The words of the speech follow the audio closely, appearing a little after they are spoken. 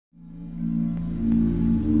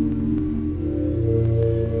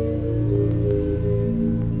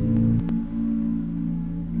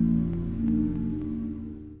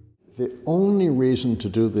reason to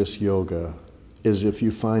do this yoga is if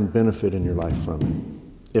you find benefit in your life from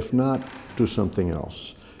it. If not, do something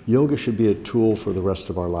else. Yoga should be a tool for the rest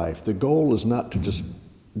of our life. The goal is not to just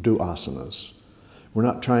do asanas. We're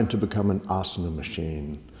not trying to become an asana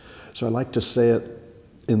machine. So I like to say it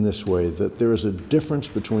in this way, that there is a difference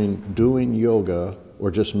between doing yoga or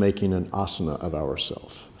just making an asana of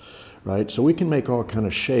ourselves, right? So we can make all kind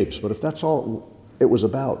of shapes, but if that's all it was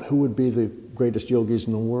about, who would be the greatest yogis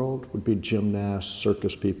in the world? Would be gymnasts,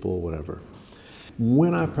 circus people, whatever.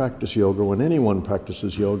 When I practice yoga, when anyone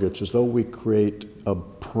practices yoga, it's as though we create a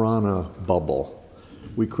prana bubble.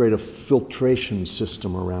 We create a filtration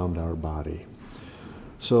system around our body.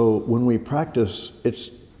 So when we practice,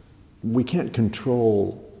 we can't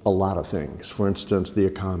control a lot of things. For instance, the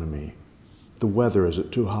economy, the weather, is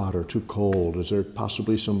it too hot or too cold? Is there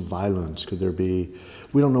possibly some violence? Could there be,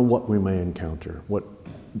 we don't know what we may encounter, what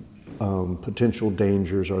potential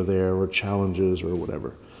dangers are there or challenges or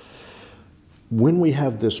whatever. When we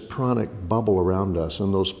have this pranic bubble around us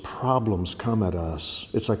and those problems come at us,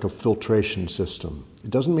 it's like a filtration system. It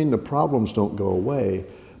doesn't mean the problems don't go away,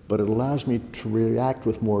 but it allows me to react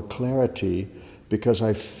with more clarity because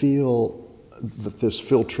I feel that this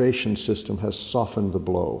filtration system has softened the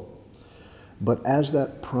blow. But as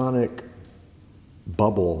that pranic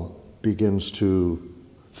bubble begins to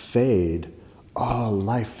fade,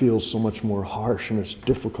 life feels so much more harsh and it's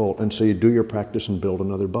difficult, and so you do your practice and build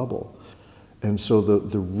another bubble. And so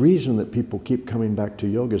the reason that people keep coming back to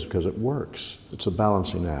yoga is because it works. It's a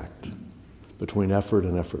balancing act between effort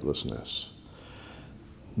and effortlessness.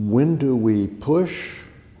 When do we push?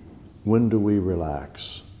 When do we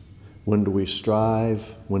relax? When do we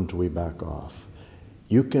strive? When do we back off?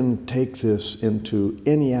 You can take this into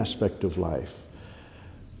any aspect of life.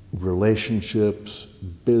 Relationships,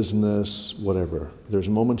 business, whatever. There's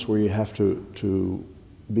moments where you have to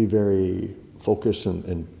be very focused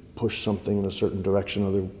and push something in a certain direction.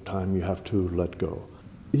 Other time you have to let go.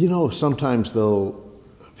 You know, sometimes though,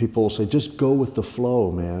 people say, just go with the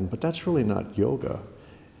flow, man. But that's really not yoga.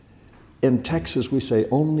 In Texas, we say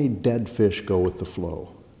only dead fish go with the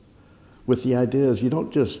flow. With the idea is you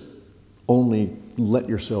don't just only let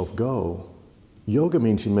yourself go. Yoga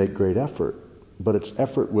means you make great effort, but it's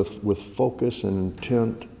effort with focus and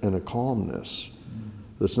intent and a calmness.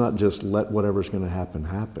 It's not just let whatever's going to happen,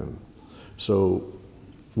 happen. So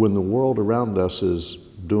when the world around us is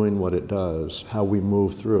doing what it does, how we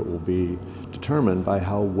move through it will be determined by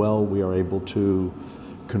how well we are able to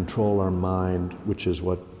control our mind, which is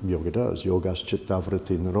what yoga does. Yogas chitta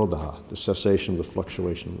vritti nirodha, the cessation of the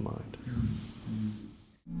fluctuation of the mind.